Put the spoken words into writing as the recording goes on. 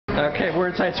Okay, we're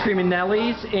inside Screamin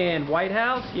Nelli's in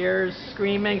Whitehouse. Here's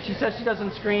screaming. She says she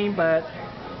doesn't scream, but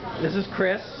this is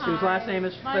Kris, whose last name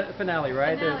is Fanelli,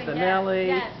 right? There's the Nelli.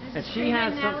 Yes. And she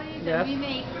has some. Yes. We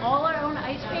make all our own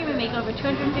ice cream. We make over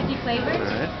 250 flavors.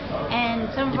 Right.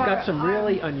 And some of You've our got some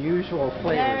really unusual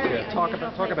flavors here. Talk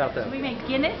about them. So we make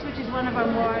Guinness, which is one of our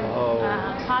more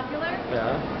popular.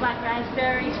 Yeah. Black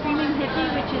raspberry, Screamin Hippie,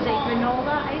 which is a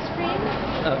granola ice cream.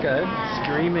 Okay.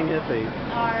 Screamin Hippie.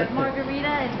 Our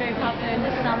margarita is very popular in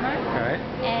the summer. All right.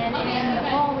 And in the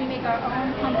fall, we make our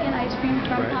own pumpkin ice cream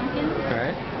from pumpkins. All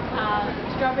right.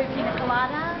 Strawberry pina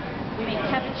colada. We make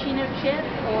cappuccino chip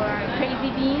or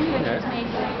crazy bean, which is made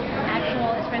with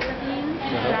actual espresso beans,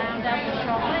 ground up with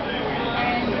chocolate.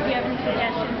 And if you have any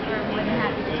suggestions, we're more than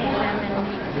happy to take them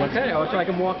and make. Okay, so I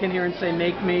can walk in here and say,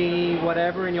 make me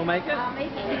whatever, and you'll make it? I'll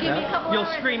make it. We give you a couple You'll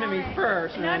scream at me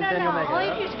first, and then you'll make it. Only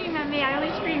if you scream at me. I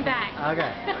only scream back. Okay.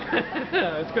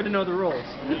 It's good to know the rules.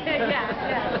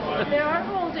 Yeah. There are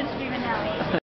rules in Screamin Nelli.